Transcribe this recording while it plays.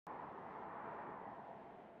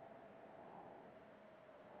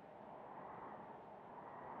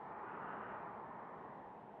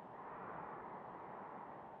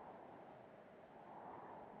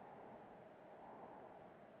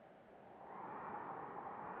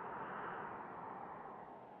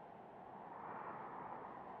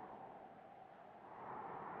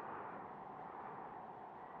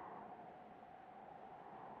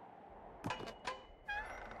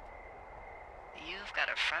I've got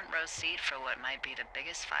a front row seat for what might be the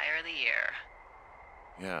biggest fire of the year.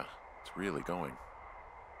 Yeah, it's really going.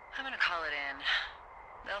 I'm gonna call it in.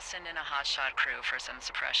 They'll send in a hotshot crew for some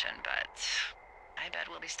suppression, but I bet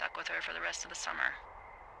we'll be stuck with her for the rest of the summer.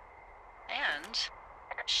 And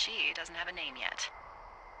she doesn't have a name yet.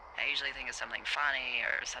 I usually think of something funny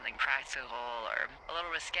or something practical or a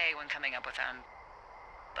little risque when coming up with them.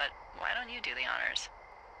 But why don't you do the honors?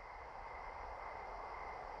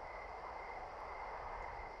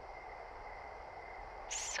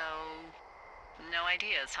 So, no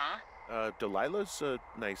ideas, huh? Delilah's a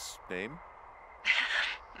nice name.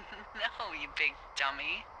 No, you big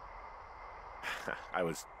dummy. I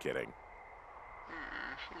was kidding.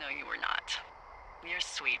 No, you were not. You're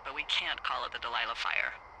sweet, but we can't call it the Delilah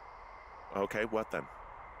Fire. Okay, what then?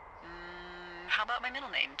 How about my middle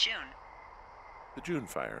name, June? The June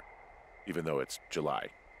fire. Even though it's July.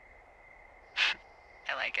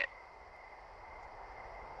 I like it.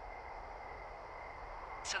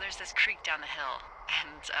 So there's this creek down the hill,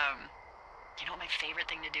 and, you know what my favorite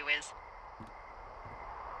thing to do is?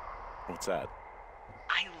 What's that?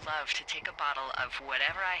 I love to take a bottle of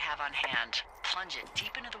whatever I have on hand, plunge it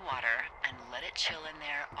deep into the water, and let it chill in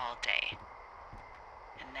there all day.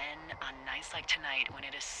 And then, on nights like tonight, when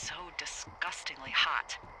it is so disgustingly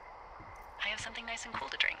hot, I have something nice and cool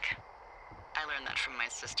to drink. I learned that from my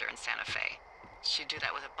sister in Santa Fe. She'd do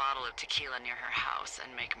that with a bottle of tequila near her house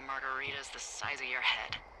and make margaritas the size of your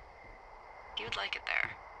head. You'd like it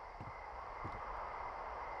there.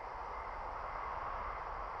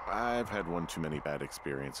 I've had one too many bad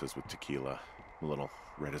experiences with tequila. I'm a little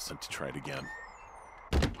reticent to try it again.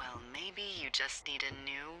 Well, maybe you just need a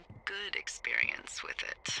new, good experience with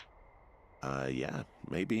it. Yeah,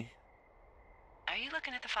 maybe. Are you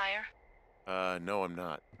looking at the fire? No, I'm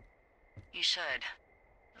not. You should.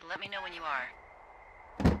 Let me know when you are.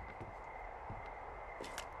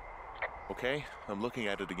 Okay, I'm looking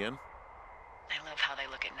at it again. I love how they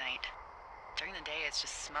look at night. During the day, it's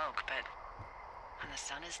just smoke, but when the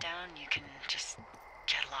sun is down, you can just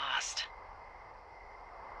get lost.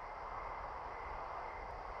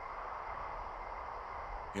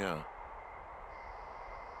 Yeah.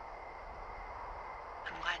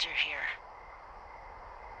 I'm glad you're here.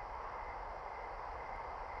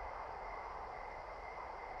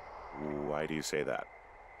 Why do you say that?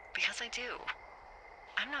 Because I do.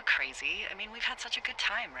 I'm not crazy. I mean, we've had such a good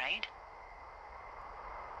time, right?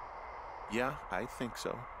 Yeah, I think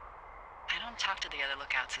so. I don't talk to the other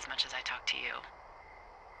lookouts as much as I talk to you.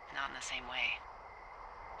 Not in the same way.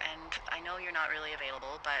 And I know you're not really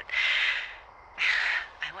available, but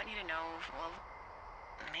I want you to know, well,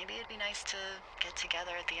 maybe it'd be nice to get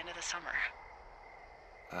together at the end of the summer.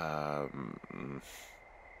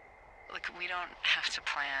 Look, we don't have to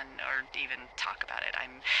plan or even talk about it.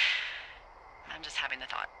 I'm just having the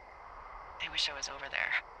thought. I wish I was over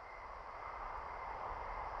there.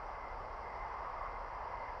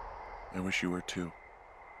 I wish you were too.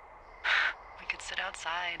 We could sit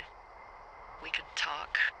outside. We could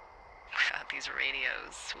talk without these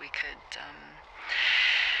radios. We could,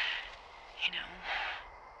 you know.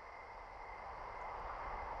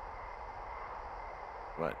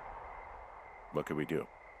 What? What could we do?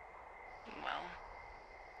 Well,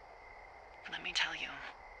 let me tell you.